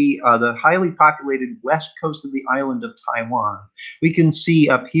see the highly populated west coast of the island of Taiwan. We can see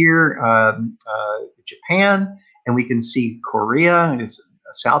up here Japan, and we can see Korea. It's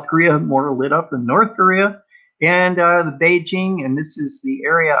South Korea more lit up than North Korea, and the Beijing, and this is the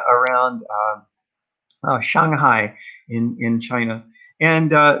area around Shanghai in China.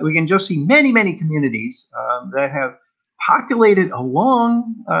 And we can just see many, many communities that have populated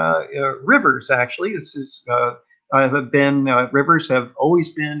along rivers, actually. This is rivers have always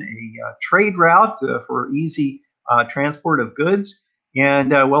been a trade route for easy transport of goods.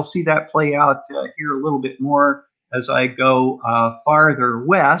 And we'll see that play out here a little bit more as I go farther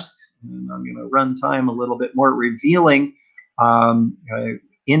west. And I'm going to run time a little bit more, revealing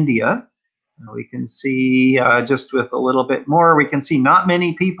India. We can see just with a little bit more, we can see not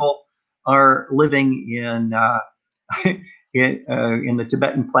many people are living in the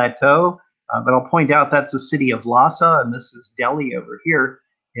Tibetan Plateau. But I'll point out that's the city of Lhasa, and this is Delhi over here,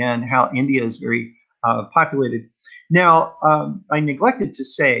 and how India is very populated. Now, I neglected to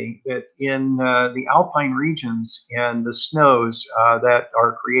say that in the alpine regions and the snows that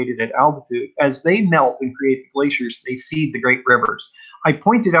are created at altitude, as they melt and create the glaciers, they feed the great rivers. I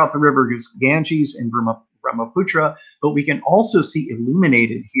pointed out the rivers Ganges and Brahmaputra, but we can also see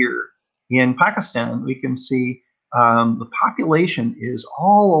illuminated here in Pakistan. We can see the population is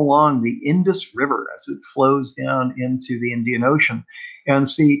all along the Indus River as it flows down into the Indian Ocean. And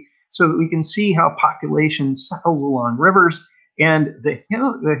so we can see how population settles along rivers. And the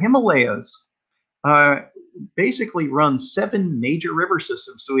Himalayas basically run 7 major river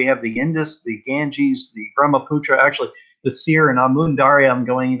systems. So we have the Indus, the Ganges, the Brahmaputra. Actually, the Sir and Amun Darya,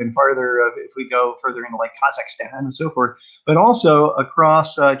 going even farther if we go further into like Kazakhstan and so forth. But also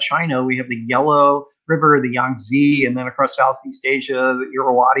across China, we have the Yellow River, the Yangtze, and then across Southeast Asia, the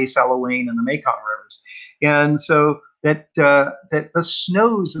Irrawaddy, Salween, and the Mekong rivers. And so that the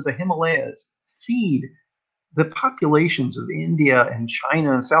snows of the Himalayas feed the populations of India and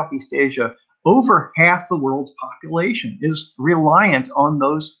China and Southeast Asia. Over half the world's population is reliant on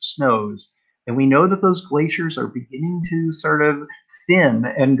those snows. And we know that those glaciers are beginning to sort of thin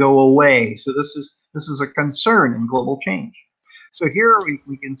and go away. So this is a concern in global change. So here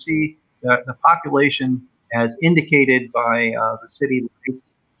we can see the population as indicated by the city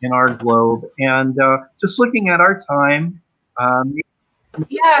lights in our globe. And just looking at our time.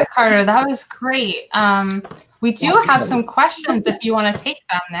 Yeah, Carter, that was great. We do have some questions if you want to take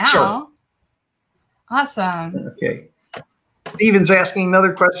them now. Sure. Awesome. Okay. Steven's asking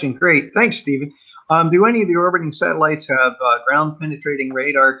another question. Great. Thanks, Steven. Do any of the orbiting satellites have ground-penetrating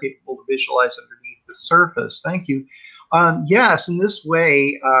radar capable to visualize underneath the surface? Thank you. Yes, in this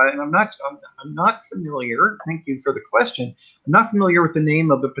way, and I'm not familiar. Thank you for the question. I'm not familiar with the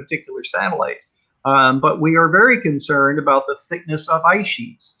name of the particular satellites, but we are very concerned about the thickness of ice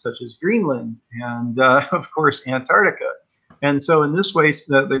sheets, such as Greenland and, of course, Antarctica. And so, in this way,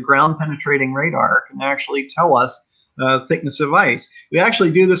 the ground-penetrating radar can actually tell us thickness of ice. We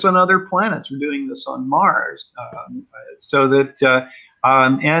actually do this on other planets. We're doing this on Mars, so that.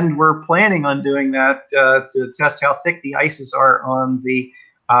 And we're planning on doing that to test how thick the ices are on the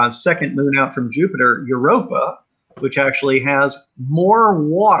second moon out from Jupiter, Europa, which actually has more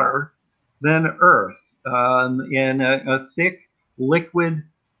water than Earth in a thick liquid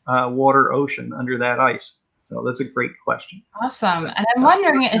water ocean under that ice. So that's a great question. Awesome. And I'm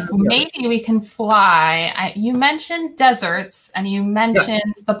wondering if maybe we can fly. You mentioned deserts and you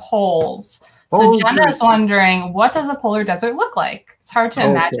mentioned the poles. So Gemma is wondering, what does a polar desert look like? It's hard to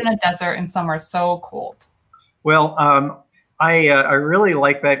imagine a desert in somewhere so cold. Well, I really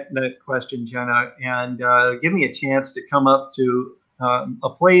like that question, Jenna, and give me a chance to come up to a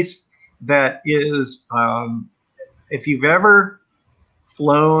place that is, if you've ever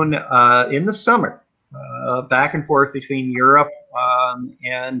flown in the summer back and forth between Europe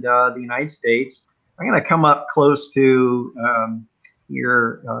and the United States, I'm going to come up close to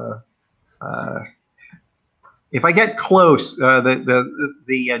your. If I get close,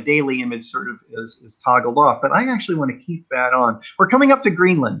 the daily image sort of is toggled off, but I actually want to keep that on. We're coming up to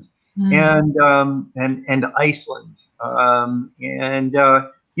Greenland and Iceland, and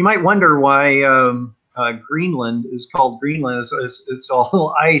you might wonder why Greenland is called Greenland. It's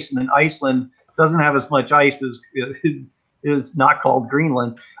all ice, and then Iceland doesn't have as much ice, but is not called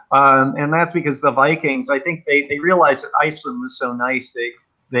Greenland, and that's because the Vikings, I think they realized that Iceland was so nice they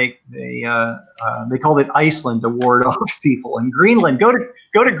called it Iceland to ward off people. And Greenland, go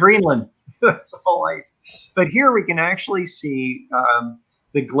to Greenland. That's all ice. But here we can actually see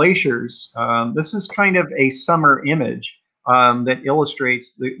the glaciers. This is kind of a summer image that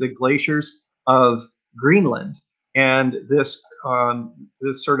illustrates the glaciers of Greenland. And this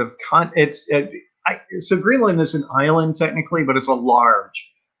sort of so Greenland is an island technically, but it's a large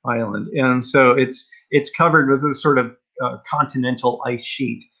island, and so it's covered with a sort of continental ice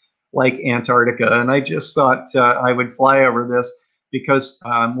sheet like Antarctica. And I just thought I would fly over this because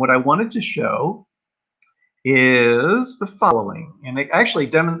what I wanted to show is the following. And it actually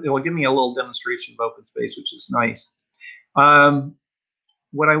it will give me a little demonstration of OpenSpace, which is nice.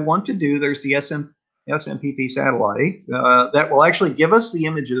 What I want to do, there's the SMPP satellite that will actually give us the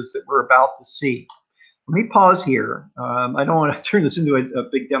images that we're about to see. Let me pause here. I don't want to turn this into a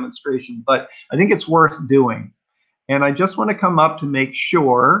big demonstration, but I think it's worth doing. And I just want to come up to make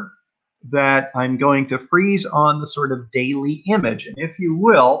sure that I'm going to freeze on the sort of daily image. And if you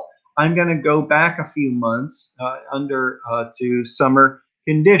will, I'm going to go back a few months to summer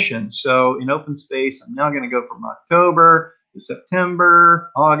conditions. So in OpenSpace, I'm now going to go from October to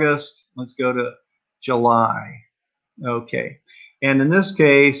September, August. Let's go to July. Okay. And in this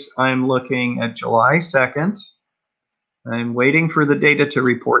case, I'm looking at July 2nd. I'm waiting for the data to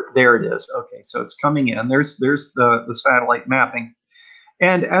report. There it is. Okay, so it's coming in. There's the satellite mapping.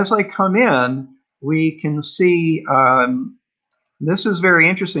 And as I come in, we can see this is very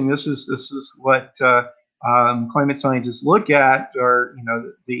interesting. This is what climate scientists look at, or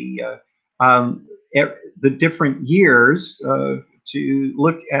the different years to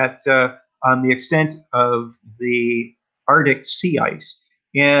look at the extent of the Arctic sea ice,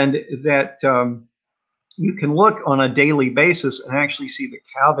 and that you can look on a daily basis and actually see the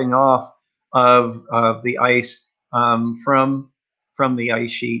calving off of the ice from from the ice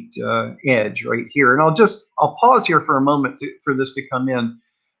sheet edge right here. And I'll pause here for a moment for this to come in.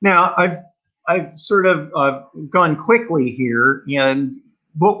 Now, I've sort of gone quickly here, and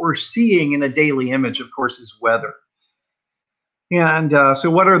what we're seeing in a daily image, of course, is weather. And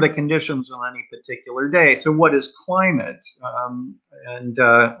so what are the conditions on any particular day? So what is climate?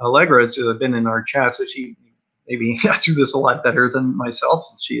 Allegra has been in our chat, so she maybe answered this a lot better than myself,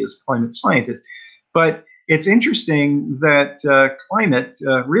 since she is a climate scientist. But it's interesting that climate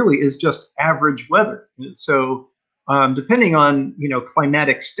really is just average weather. So depending on,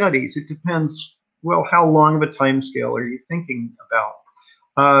 climatic studies, it depends, well, how long of a time scale are you thinking about?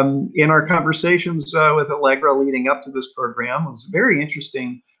 In our conversations with Allegra leading up to this program, was a very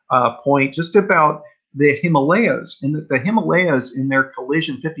interesting point just about the Himalayas, and that the Himalayas in their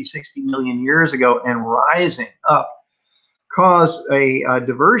collision 50, 60 million years ago and rising up caused a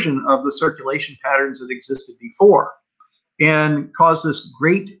diversion of the circulation patterns that existed before, and caused this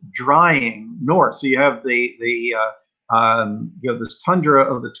great drying north. So you have this tundra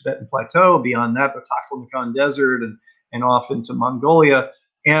of the Tibetan Plateau, beyond that the Taklamakan Desert, and off into Mongolia,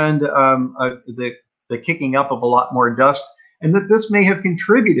 and the kicking up of a lot more dust, and that this may have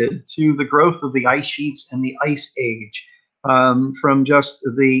contributed to the growth of the ice sheets and the ice age, from just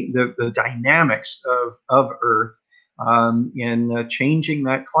the dynamics of Earth in changing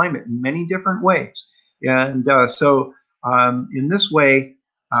that climate in many different ways. And so in this way,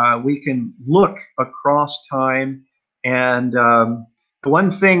 we can look across time. And the one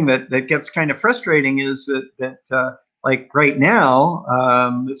thing that gets kind of frustrating is that like right now,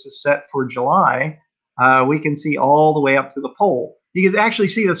 this is set for July, we can see all the way up to the pole. You can actually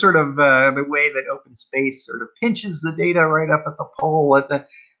see the sort of the way that OpenSpace sort of pinches the data right up at the pole.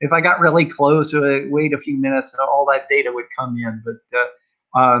 If I got really close, wait a few minutes, and all that data would come in.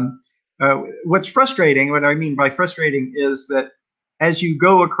 But what's frustrating, what I mean by frustrating, is that as you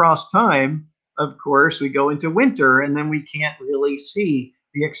go across time, of course, we go into winter, and then we can't really see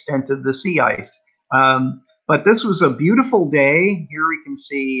the extent of the sea ice. But this was a beautiful day. Here we can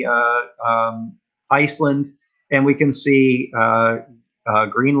see Iceland, and we can see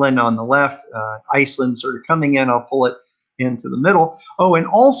Greenland on the left, Iceland sort of coming in. I'll pull it into the middle. Oh, and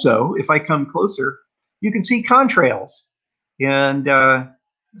also, if I come closer, you can see contrails. And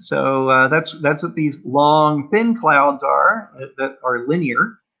so that's what these long, thin clouds are, that are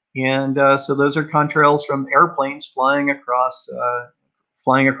linear. And so those are contrails from airplanes flying across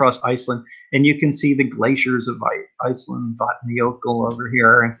Iceland. And you can see the glaciers of Iceland, Vatnajökull over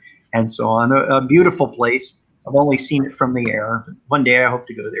here, and so on. A beautiful place. I've only seen it from the air. One day I hope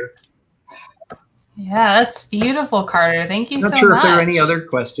to go there. Yeah, that's beautiful, Carter. Thank you so much. Not sure if there are any other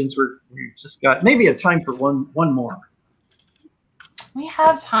questions. We've just got maybe a time for one more. We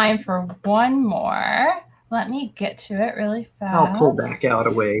have time for one more. Let me get to it really fast. I'll pull back out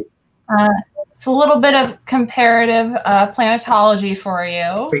a way. It's a little bit of comparative planetology for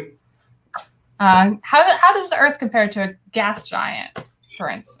you. How does the Earth compare to a gas giant, for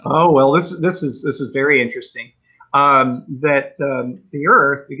instance? Oh, well, this is very interesting. That the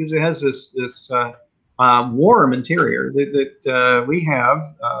Earth, because it has this warm interior, that we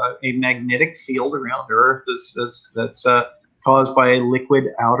have a magnetic field around Earth that's caused by a liquid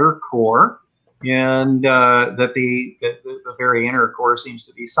outer core, and that the very inner core seems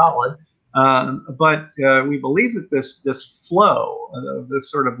to be solid. But we believe that this flow of this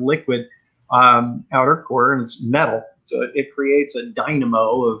sort of liquid outer core, and it's metal, so it creates a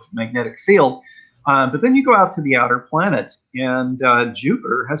dynamo of magnetic field. But then you go out to the outer planets, and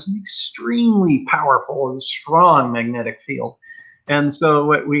Jupiter has an extremely powerful and strong magnetic field. And so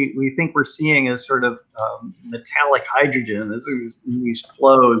what we think we're seeing is sort of metallic hydrogen as these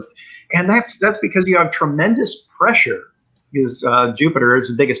flows. And that's because you have tremendous pressure, because Jupiter is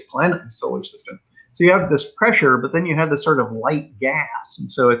the biggest planet in the solar system. So you have this pressure, but then you have this sort of light gas.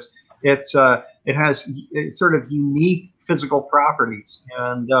 And so it has sort of unique physical properties,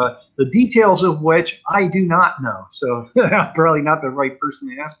 and the details of which I do not know. So I'm probably not the right person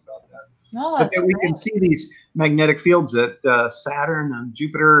to ask about that. No, that's but we can see these magnetic fields at Saturn and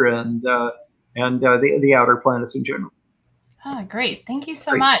Jupiter and the outer planets in general. Oh, great. Thank you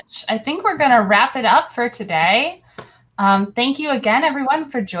so much. I think we're going to wrap it up for today. Thank you again, everyone,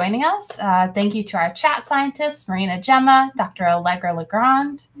 for joining us. Thank you to our chat scientists, Marina, Gemma, Dr. Allegra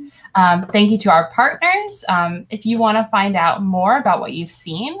LeGrande. Thank you to our partners. If you want to find out more about what you've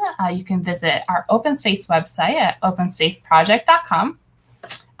seen, you can visit our OpenSpace website at openspaceproject.com.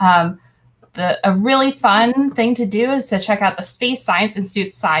 A really fun thing to do is to check out the Space Science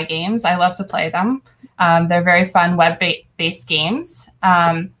Institute Sci games. I love to play them. They're very fun web-based games.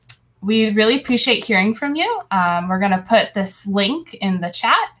 we really appreciate hearing from you. We're going to put this link in the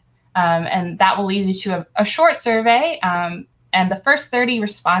chat, and that will lead you to a short survey. And the first 30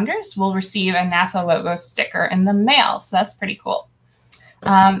 responders will receive a NASA logo sticker in the mail. So that's pretty cool.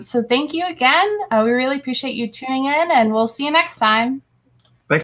 So thank you again. We really appreciate you tuning in, and we'll see you next time.